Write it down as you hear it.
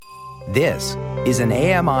This is an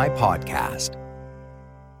AMI podcast.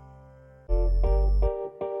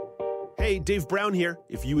 Hey, Dave Brown here.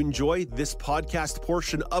 If you enjoy this podcast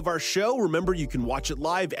portion of our show, remember you can watch it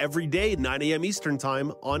live every day at 9 a.m. Eastern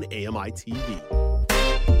Time on AMI TV.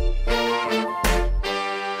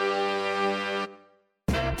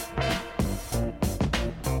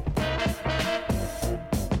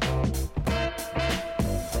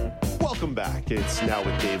 Welcome back. It's Now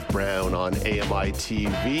with Dave Brown on AMI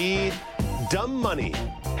TV. Dumb Money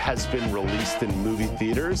has been released in movie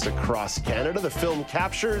theaters across Canada. The film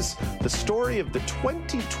captures the story of the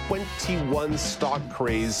 2021 stock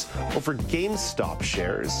craze over GameStop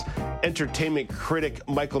shares. Entertainment critic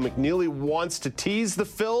Michael McNeely wants to tease the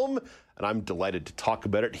film, and I'm delighted to talk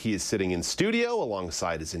about it. He is sitting in studio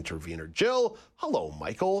alongside his intervener, Jill. Hello,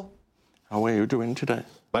 Michael. How are you doing today?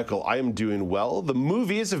 Michael, I am doing well. The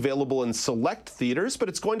movie is available in select theaters, but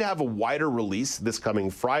it's going to have a wider release this coming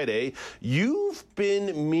Friday. You've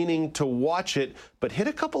been meaning to watch it, but hit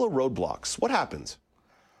a couple of roadblocks. What happens?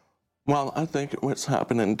 Well, I think what's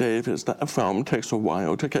happening, Dave, is that a film takes a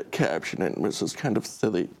while to get captioning, which is kind of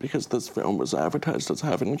silly because this film was advertised as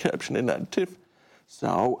having captioning active.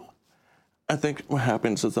 So I think what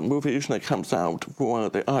happens is the movie usually comes out for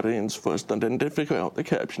the audience first, and then they figure out the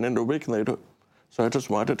captioning a week later. So I just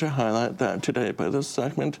wanted to highlight that today by this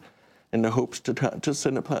segment in the hopes to talk to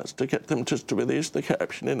Cineplex to get them just to release the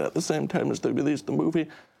captioning at the same time as they release the movie.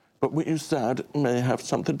 But what you said may have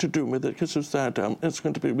something to do with it because you said it's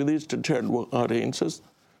going to be released to general audiences.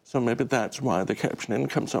 So maybe that's why the captioning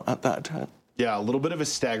comes out at that time. Yeah, a little bit of a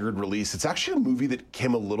staggered release. It's actually a movie that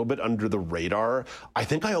came a little bit under the radar. I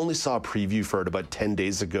think I only saw a preview for it about 10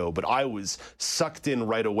 days ago, but I was sucked in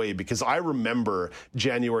right away because I remember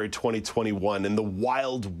January 2021 and the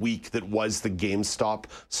wild week that was the GameStop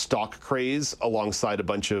stock craze alongside a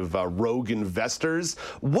bunch of rogue investors.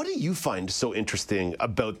 What do you find so interesting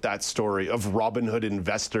about that story of Robinhood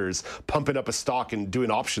investors pumping up a stock and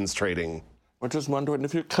doing options trading? I'm just wondering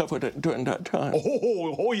if you covered it during that time.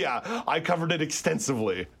 Oh yeah, I covered it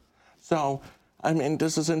extensively. So, I mean,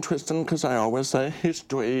 this is interesting because I always say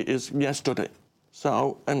history is yesterday.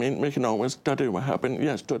 So, I mean, we can always study what happened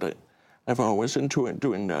yesterday. I've always enjoyed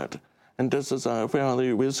doing that. And this is a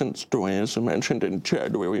fairly recent story, as I mentioned, in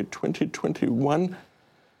January 2021.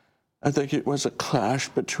 I think it was a clash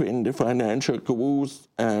between the financial gurus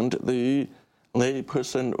and the lay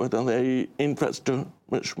person or the lay investor,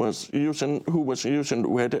 who was using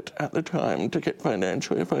Reddit at the time to get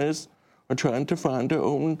financial advice or trying to find their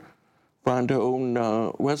own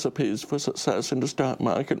recipes for success in the stock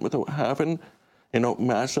market without having,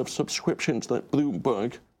 massive subscriptions like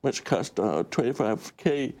Bloomberg, which cost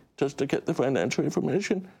 $25K just to get the financial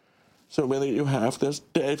information. So really you have this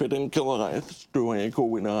David and Goliath story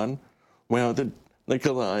going on, where the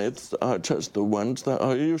Goliaths are just the ones that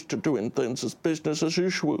are used to doing things as business as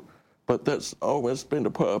usual. But that's always been a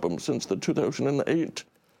problem since the 2008,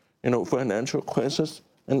 financial crisis,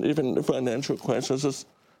 and even the financial crises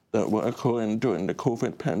that were occurring during the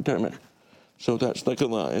COVID pandemic. So that's the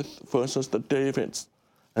Goliath versus the Davids.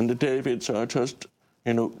 And the Davids are just,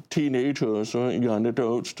 teenagers or young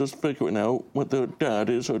adults just figuring out what their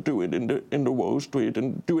daddies are doing in the Wall Street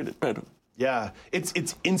and doing it better. Yeah,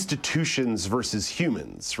 it's institutions versus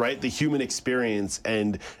humans, right? The human experience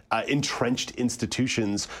and entrenched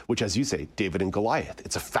institutions, which, as you say, David and Goliath.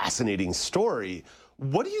 It's a fascinating story.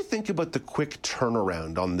 What do you think about the quick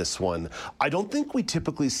turnaround on this one? I don't think we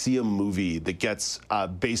typically see a movie that gets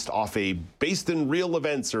based in real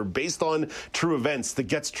events or based on true events that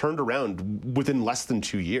gets turned around within less than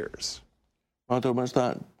 2 years. Well, there was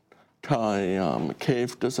that Thai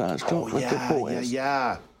cave disaster with the boys.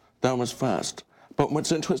 Yeah. That was fast. But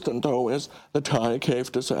what's interesting, though, is the Thai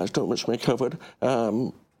cave disaster, which we covered,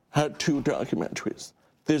 had 2 documentaries.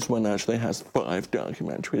 This one actually has 5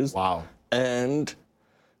 documentaries. Wow. And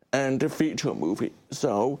a feature movie.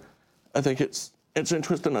 So I think it's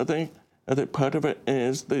interesting. I think part of it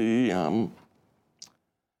is the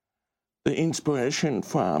inspiration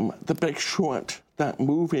from The Big Short, that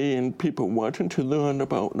movie, and people wanting to learn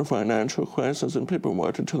about the financial crisis and people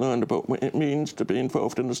wanting to learn about what it means to be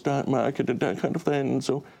involved in the stock market and that kind of thing.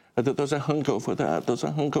 So I think there's a hunger for that. There's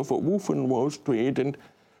a hunger for Wolf and Wall Street and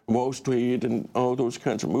all those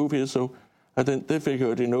kinds of movies. So I think they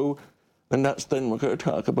figured, the next thing we're going to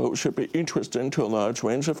talk about should be interesting to a large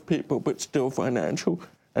range of people, but still financial.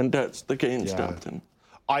 And that's the GameStop thing.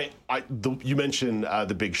 You mentioned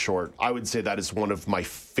The Big Short. I would say that is one of my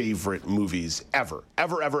favorite movies ever.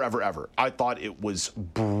 I thought it was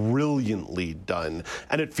brilliantly done,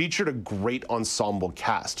 and it featured a great ensemble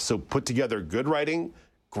cast. So put together good writing,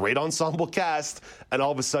 great ensemble cast, and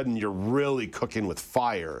all of a sudden you're really cooking with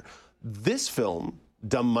fire. This film,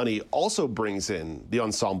 Dumb Money, also brings in the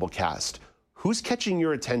ensemble cast. Who's catching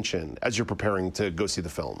your attention as you're preparing to go see the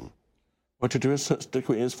film? Well, to do such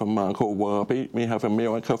degrees for Margot Robbie, we have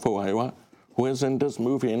America Ferrera, who is in this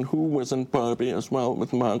movie and who was in Barbie as well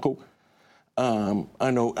with Margot.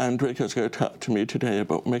 I know Andrika is going to talk to me today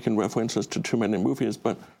about making references to too many movies,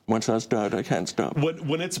 but once I start, I can't stop.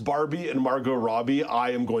 When it's Barbie and Margot Robbie,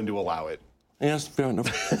 I am going to allow it. Yes, fair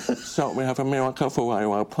enough. So we have America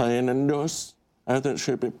Ferrera playing a nurse. I think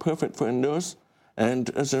she'd be perfect for a nurse. And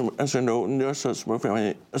as you know, nurses were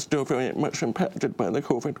still very much impacted by the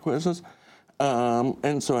COVID crisis.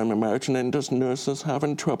 And so I'm imagining this nurse is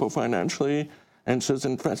having trouble financially, and she's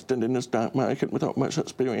invested in the stock market without much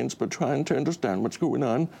experience, but trying to understand what's going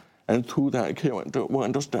on. And through that character, we'll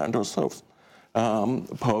understand ourselves.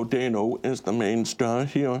 Paul Dano is the main star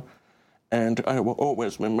here, and I will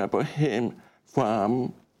always remember him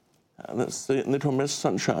from, Little Miss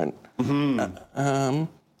Sunshine. Mm-hmm.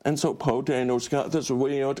 And so Paul Dano's got this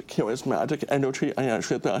weird, charismatic energy. I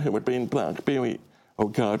actually thought he would be in Blackberry. Oh,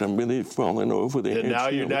 God, I'm really falling over the now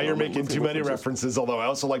you're making too many references, although I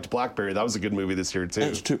also liked Blackberry. That was a good movie this year, too.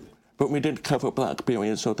 It's true. But we did cover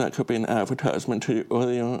Blackberry, so that could be an advertisement to your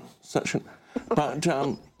earlier section. But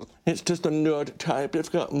it's just a nerd type. He's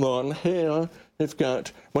got long hair. He's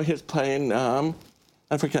got, he's playing,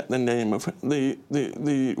 I forget the name of the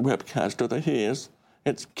webcaster that he is.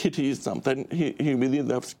 It's Kitty something. He really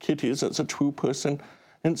loves kitties. It's a true person.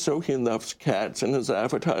 And so he loves cats and is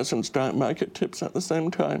advertising stock market tips at the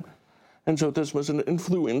same time. And so this was an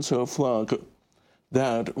influencer vlogger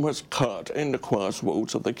that was caught in the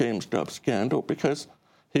crossroads of the GameStop scandal because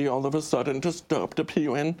he all of a sudden just stopped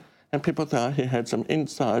appearing and people thought he had some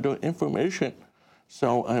insider information.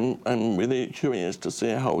 So I'm really curious to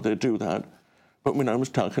see how they do that. But when I was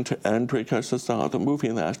talking to Andrika, she saw the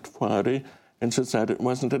movie last Friday, and she said it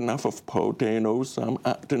wasn't enough of Paul Dano's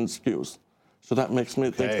acting skills. So that makes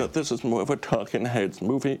me think that this is more of a talking heads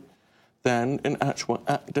movie than an actual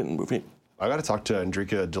acting movie. I got to talk to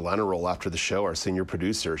Andrika Delanarol after the show, our senior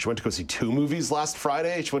producer. She went to go see 2 movies last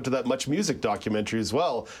Friday. She went to that Much Music documentary as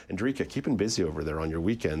well. Andrika, keeping busy over there on your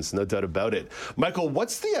weekends, no doubt about it. Michael,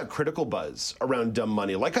 what's the critical buzz around Dumb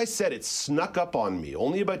Money? Like I said, it snuck up on me.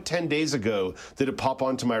 Only about 10 days ago did it pop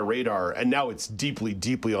onto my radar, and now it's deeply,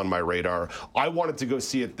 deeply on my radar. I wanted to go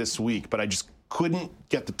see it this week, but I just couldn't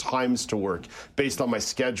get the times to work based on my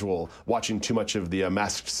schedule, watching too much of the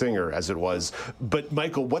Masked Singer as it was. But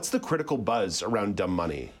Michael, what's the critical buzz around Dumb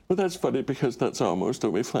Money? Well, that's funny because that's almost a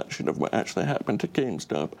reflection of what actually happened to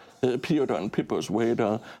GameStop. It appeared on people's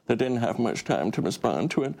radar. They didn't have much time to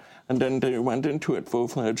respond to it, and then they went into it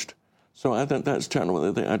full-fledged. So I think that's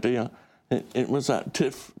generally the idea. It was at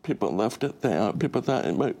TIFF. People left it there. People thought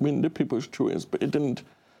it might win the People's Choice, but it didn't.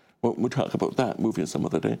 Well, we'll talk about that movie some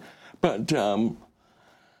other day. But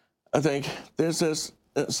I think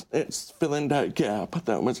it's filling that gap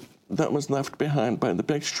that was left behind by The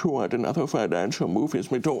Big Short and other financial movies.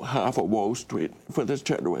 We don't have a Wall Street for this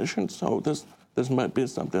generation, so this might be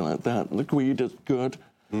something like that. The greed is good,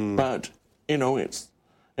 but it's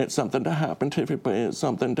something that happened to everybody. It's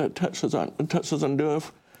something that touches a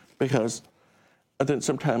nerve, because I think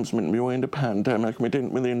sometimes when we were in the pandemic, we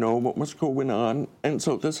didn't really know what was going on. And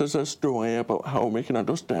so this is a story about how we can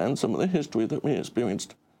understand some of the history that we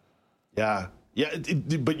experienced. Yeah.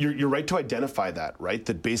 But you're right to identify that, right?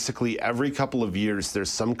 That basically every couple of years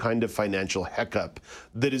there's some kind of financial hiccup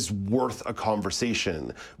that is worth a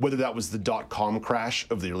conversation, whether that was the dot-com crash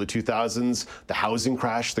of the early 2000s, the housing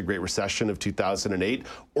crash, the Great Recession of 2008,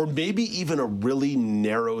 or maybe even a really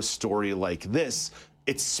narrow story like this.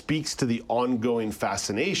 It speaks to the ongoing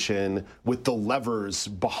fascination with the levers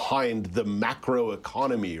behind the macro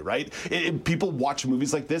economy, right? People watch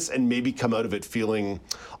movies like this and maybe come out of it feeling,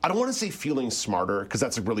 I don't want to say feeling smarter, because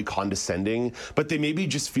that's really condescending, but they maybe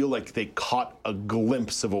just feel like they caught a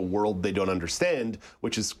glimpse of a world they don't understand,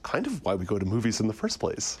 which is kind of why we go to movies in the first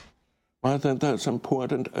place. Well, I think that's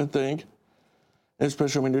important,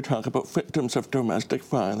 especially when you talk about victims of domestic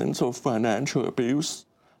violence or financial abuse.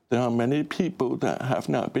 There are many people that have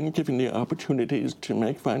not been given the opportunities to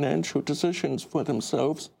make financial decisions for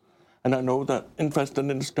themselves. And I know that investing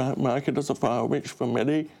in the stock market is a far reach for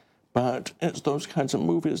many, but it's those kinds of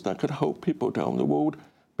movies that could help people down the road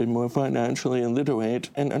be more financially illiterate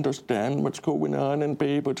and understand what's going on and be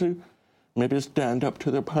able to maybe stand up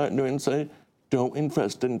to their partner and say, don't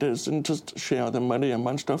invest in this and just share the money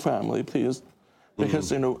amongst our family, please.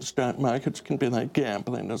 Because, stock markets can be like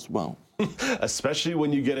gambling as well. Especially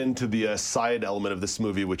when you get into the side element of this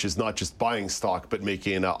movie, which is not just buying stock, but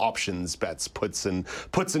making options bets, puts and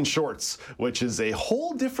shorts, which is a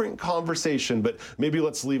whole different conversation. But maybe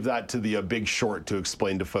let's leave that to the Big Short to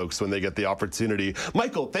explain to folks when they get the opportunity.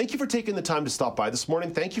 Michael, thank you for taking the time to stop by this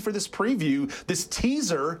morning. Thank you for this preview, this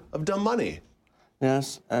teaser of Dumb Money.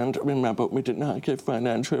 Yes, and remember, we did not give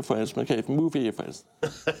financial advice, we gave movie advice.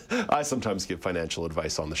 I sometimes give financial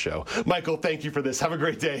advice on the show. Michael, thank you for this. Have a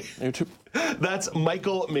great day. You too. That's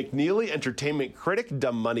Michael McNeely, entertainment critic.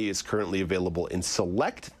 Dumb Money is currently available in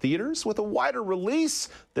select theaters with a wider release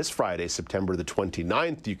this Friday, September the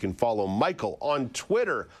 29th. You can follow Michael on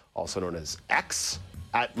Twitter, also known as X,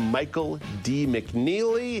 at Michael D.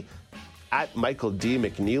 McNeely. At Michael D.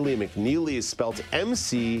 McNeely. McNeely is spelled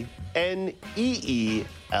McNeely.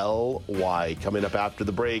 Coming up after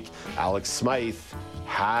the break, Alex Smythe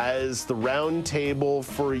has the round table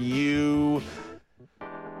for you.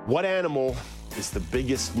 What animal is the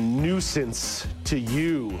biggest nuisance to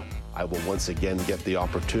you? I will once again get the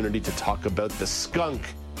opportunity to talk about the skunk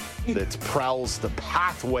that prowls the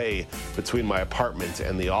pathway between my apartment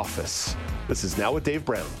and the office. This is Now with Dave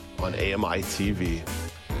Brown on AMI TV.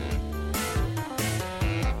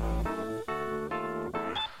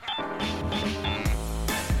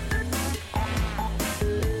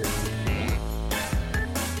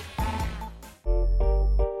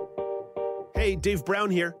 Hey, Dave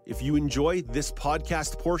Brown here. If you enjoy this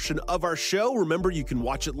podcast portion of our show, remember you can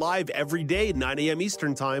watch it live every day at 9 a.m.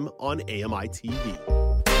 Eastern Time on AMI TV.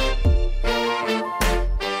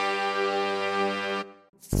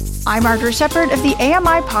 I'm Margaret Shepard of the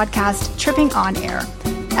AMI podcast, Tripping on Air.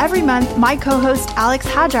 Every month, my co-host Alex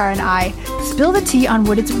Hajar and I spill the tea on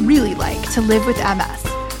what it's really like to live with MS.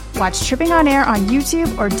 Watch Tripping on Air on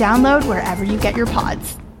YouTube or download wherever you get your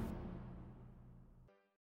pods.